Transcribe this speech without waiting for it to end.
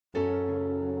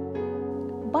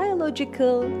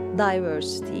Biological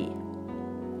diversity.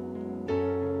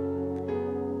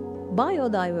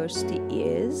 Biodiversity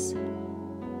is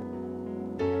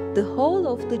the whole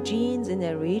of the genes in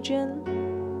a region,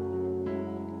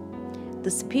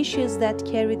 the species that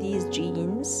carry these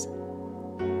genes,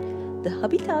 the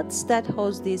habitats that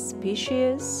host these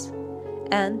species,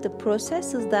 and the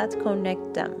processes that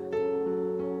connect them.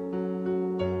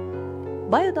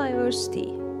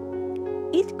 Biodiversity.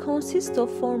 It consists of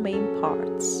four main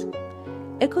parts: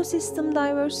 ecosystem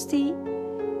diversity,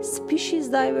 species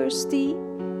diversity,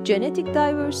 genetic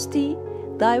diversity,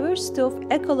 diversity of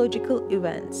ecological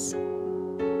events.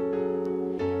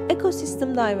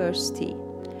 Ecosystem diversity.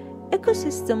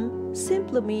 Ecosystem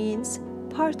simply means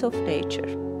part of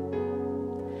nature.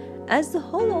 As the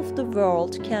whole of the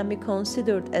world can be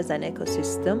considered as an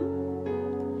ecosystem,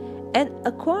 an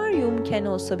aquarium can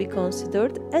also be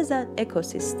considered as an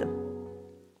ecosystem.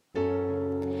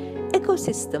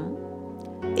 Ecosystem.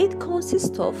 It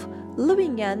consists of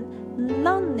living and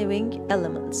non-living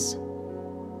elements.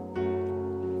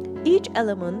 Each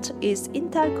element is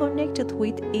interconnected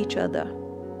with each other.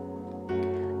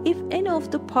 If any of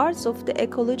the parts of the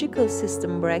ecological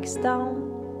system breaks down,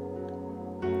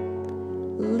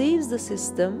 leaves the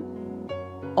system,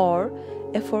 or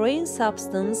a foreign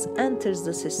substance enters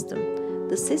the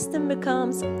system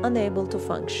becomes unable to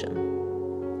function.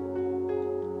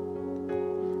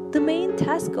 The main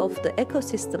task of the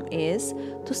ecosystem is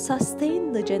to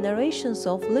sustain the generations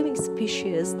of living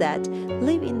species that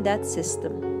live in that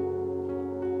system.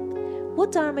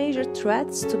 What are major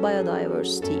threats to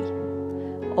biodiversity?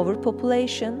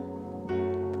 Overpopulation,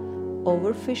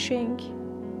 overfishing,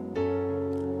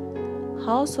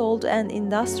 household and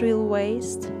industrial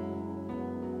waste,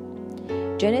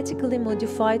 genetically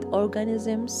modified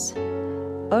organisms,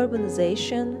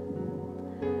 urbanization,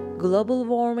 global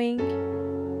warming,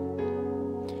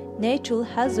 natural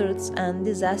hazards and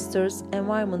disasters,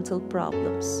 environmental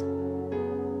problems.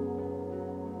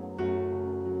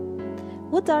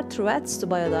 What are threats to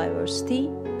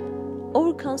biodiversity?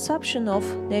 Overconsumption of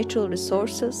natural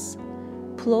resources,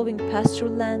 plowing pasture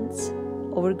lands,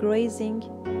 overgrazing,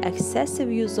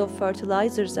 excessive use of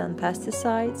fertilizers and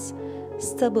pesticides,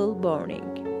 stubble burning.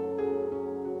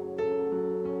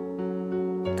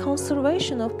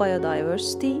 Conservation of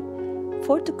biodiversity.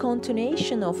 For the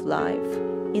continuation of life,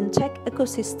 intact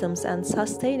ecosystems and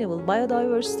sustainable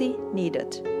biodiversity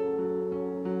needed.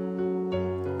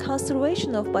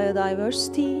 Conservation of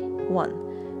biodiversity.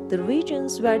 1. The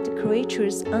regions where the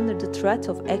creatures under the threat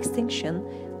of extinction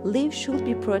live should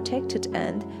be protected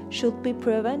and should be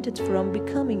prevented from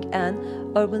becoming an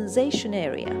urbanization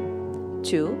area.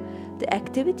 2. The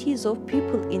activities of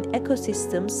people in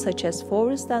ecosystems such as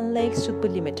forests and lakes should be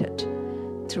limited.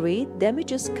 3.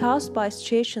 Damages caused by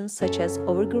situations such as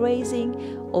overgrazing,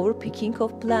 overpicking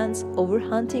of plants,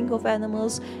 overhunting of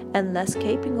animals, and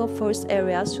landscaping of forest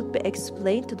areas should be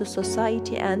explained to the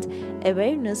society and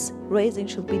awareness raising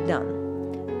should be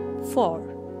done. 4.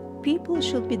 People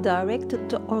should be directed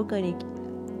to organic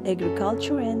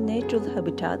agriculture and natural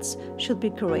habitats should be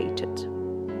created.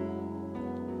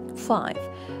 5.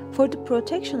 For the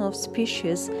protection of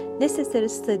species, necessary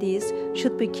studies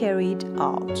should be carried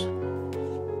out.